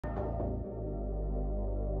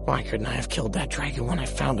Why couldn't I have killed that dragon when I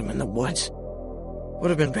found him in the woods? Would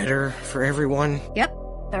have been better for everyone. Yep,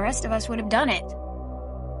 the rest of us would have done it.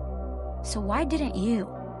 So why didn't you?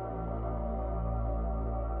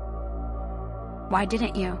 Why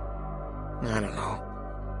didn't you? I don't know.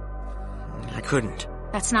 I couldn't.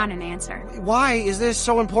 That's not an answer. Why is this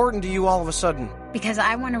so important to you all of a sudden? Because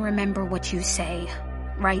I want to remember what you say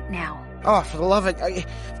right now. Oh, for the love of it,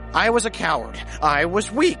 I was a coward. I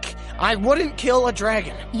was weak. I wouldn't kill a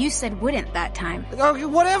dragon. You said wouldn't that time. Okay,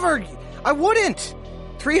 whatever. I wouldn't.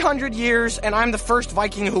 300 years, and I'm the first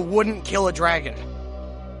Viking who wouldn't kill a dragon.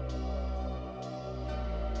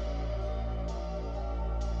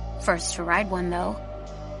 First to ride one, though.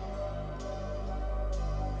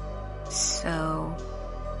 So...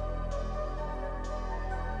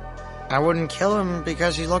 I wouldn't kill him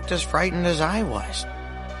because he looked as frightened as I was.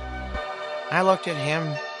 I looked at him,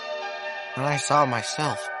 and I saw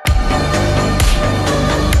myself.